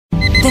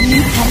The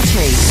New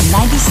Country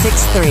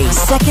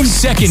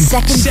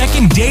 96.3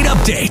 second date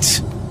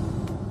update.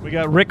 We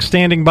got Rick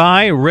standing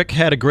by. Rick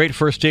had a great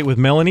first date with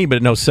Melanie,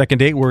 but no second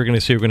date. We're going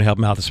to see if we're going to help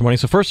him out this morning.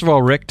 So first of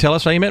all, Rick, tell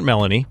us how you met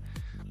Melanie.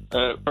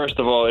 First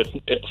of all,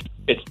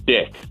 it's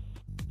Dick.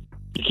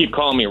 You keep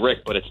calling me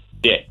Rick, but it's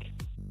Dick.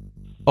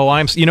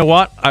 Oh, you know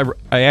what?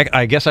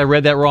 I guess I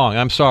read that wrong.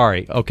 I'm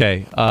sorry.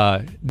 Okay,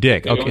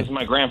 Dick. Okay, it was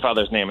my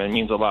grandfather's name, and it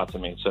means a lot to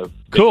me. So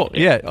cool. Dick.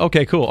 Yeah.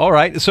 Okay. Cool. All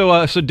right.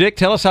 So Dick,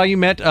 tell us how you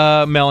met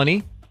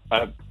Melanie.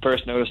 I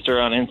first noticed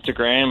her on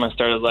Instagram. I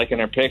started liking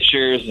her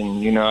pictures,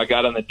 and I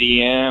got on the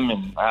DM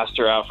and asked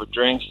her out for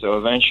drinks. So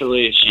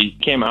eventually, she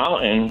came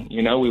out, and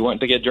we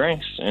went to get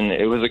drinks, and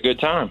it was a good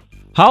time.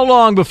 How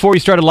long before you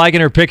started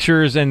liking her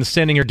pictures and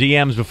sending her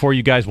DMs before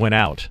you guys went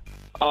out?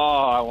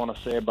 Oh, I want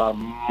to say about a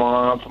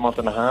month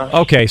and a half.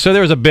 Okay, so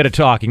there was a bit of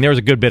talking. There was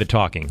a good bit of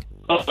talking.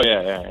 Oh,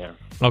 yeah.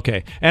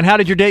 Okay, and how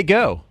did your date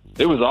go?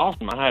 It was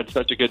awesome. I had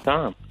such a good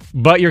time.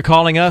 But you're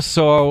calling us,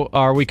 so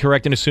are we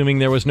correct in assuming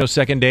there was no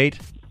second date?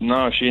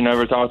 No, she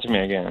never talked to me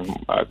again.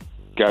 I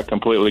got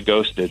completely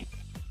ghosted.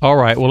 All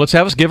right, well, let's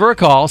give her a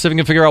call, see if we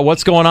can figure out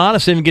what's going on,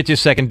 and see if we can get you a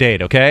second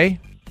date, okay?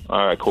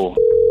 All right, cool.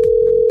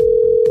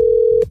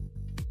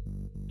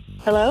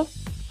 Hello?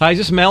 Hi, is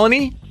this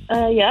Melanie?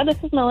 Yeah,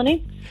 this is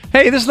Melanie.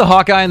 Hey, this is the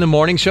Hawkeye in the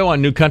Morning Show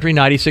on New Country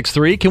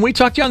 96.3. Can we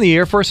talk to you on the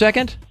air for a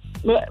second?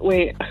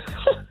 Wait.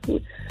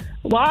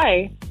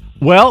 Why?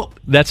 Well,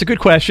 that's a good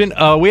question.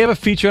 We have a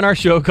feature on our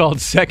show called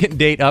Second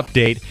Date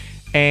Update,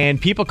 and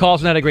people call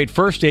us and had a great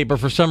first date, but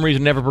for some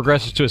reason never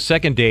progresses to a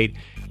second date,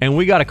 and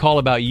we got a call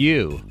about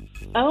you.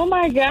 Oh,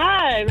 my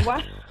God.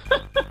 Wow.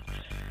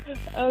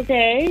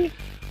 Okay.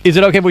 Is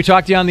it okay if we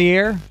talk to you on the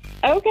air?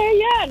 Okay,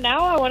 yeah.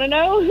 Now I want to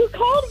know who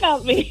called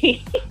about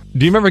me.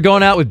 Do you remember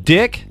going out with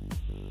Dick?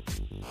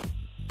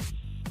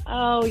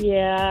 Oh,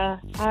 yeah.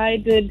 I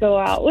did go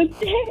out with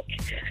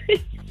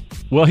Dick.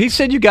 Well, he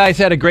said you guys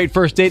had a great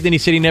first date, then he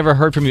said he never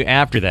heard from you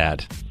after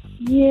that.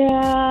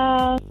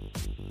 Yeah.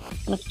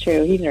 That's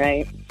true. He's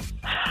right.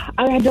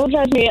 Don't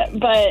judge me,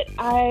 but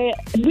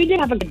we did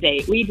have a good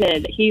date. We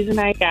did. He's a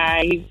nice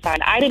guy. He's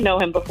fine. I didn't know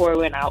him before we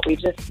went out. We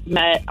just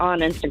met on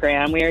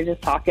Instagram. We were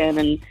just talking,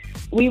 and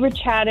we were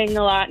chatting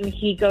a lot, and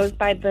he goes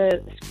by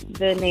the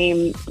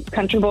name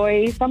Country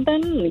Boy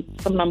something,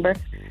 some number.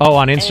 Oh,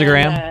 on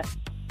Instagram? And,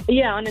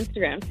 yeah, on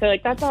Instagram. So,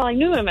 that's all I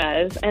knew him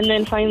as. And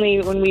then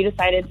finally, when we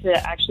decided to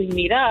actually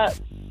meet up,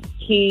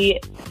 he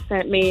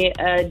sent me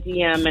a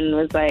DM and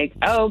was like,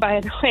 oh, by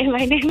the way,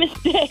 my name is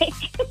Dick.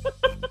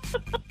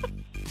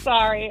 I'm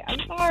sorry.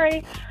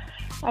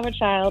 I'm a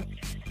child.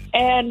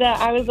 And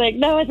I was like,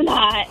 no, it's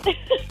not.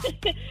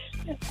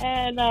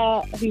 And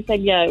he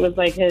said, yeah, it was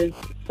like he's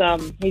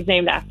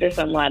named after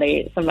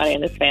somebody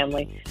in his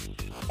family.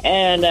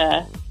 And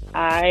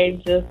I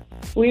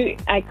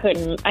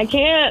couldn't. I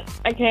can't.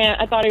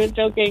 I thought he was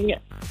joking.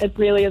 It's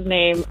really his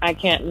name. I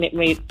can't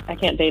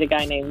date a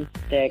guy named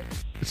Dick.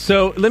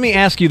 So let me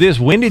ask you this.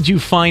 When did you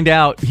find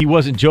out he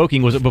wasn't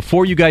joking? Was it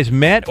before you guys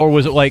met, or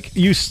was it like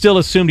you still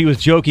assumed he was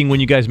joking when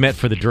you guys met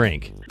for the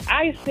drink?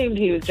 I assumed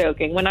he was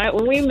joking. When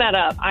we met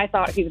up, I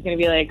thought he was going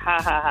to be like, ha,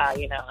 ha, ha,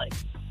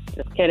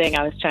 just kidding.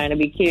 I was trying to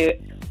be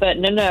cute. But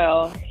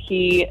no,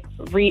 he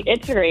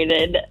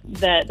reiterated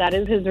that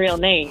is his real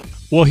name.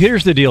 Well,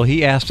 here's the deal.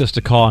 He asked us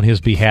to call on his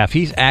behalf.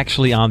 He's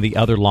actually on the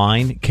other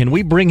line. Can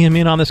we bring him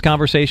in on this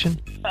conversation?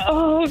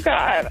 Oh,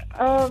 God.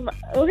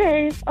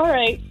 Okay. All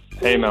right.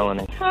 Hey,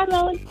 Melanie. Hi,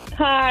 Melanie.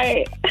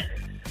 Hi.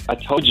 I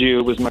told you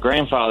it was my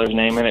grandfather's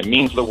name, and it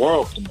means the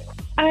world to me.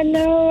 I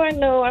know.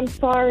 I'm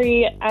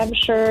sorry. I'm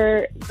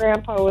sure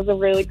Grandpa was a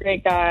really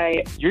great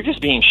guy. You're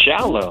just being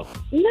shallow.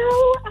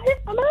 No, I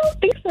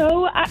don't think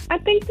so. I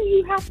think that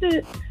you have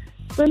to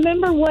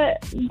remember what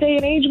day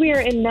and age we are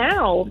in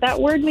now.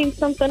 That word means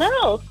something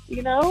else,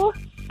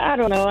 I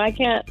don't know. I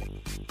can't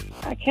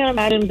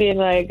imagine being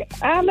like,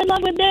 I'm in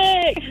love with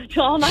Dick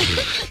to all my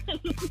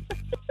friends.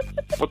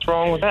 What's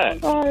wrong with that?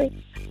 Sorry.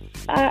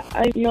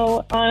 I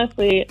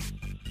honestly,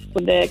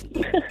 with Dick,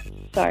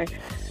 sorry.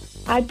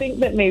 I think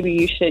that maybe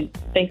you should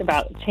think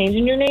about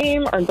changing your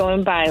name or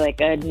going by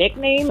a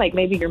nickname,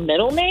 maybe your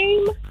middle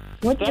name.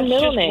 What's your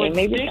middle name?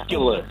 Maybe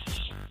ridiculous.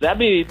 That'd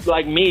be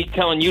like me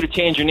telling you to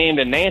change your name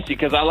to Nancy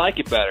because I like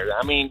it better.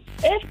 I mean,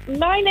 if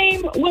my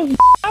name was,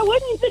 I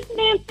wouldn't be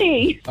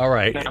Nancy. All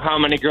right. Now, how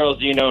many girls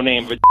do you know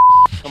named?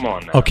 Come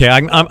on now. Okay,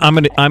 I'm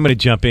gonna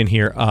jump in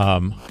here.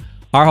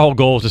 Our whole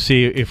goal is to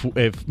see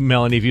if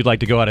Melanie, if you'd like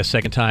to go out a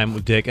second time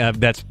with Dick.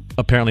 That's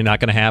apparently not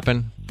going to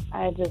happen.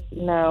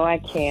 No, I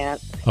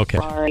can't. Okay.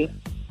 Sorry.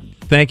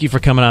 Thank you for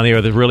coming on the air.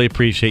 I really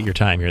appreciate your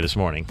time here this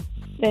morning.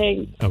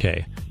 Thanks.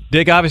 Okay.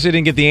 Dick obviously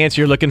didn't get the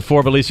answer you're looking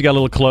for, but at least you got a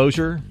little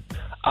closure.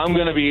 I'm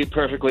going to be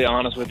perfectly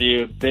honest with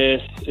you.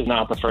 This is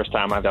not the first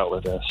time I've dealt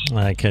with this.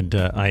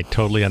 I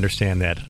totally understand that.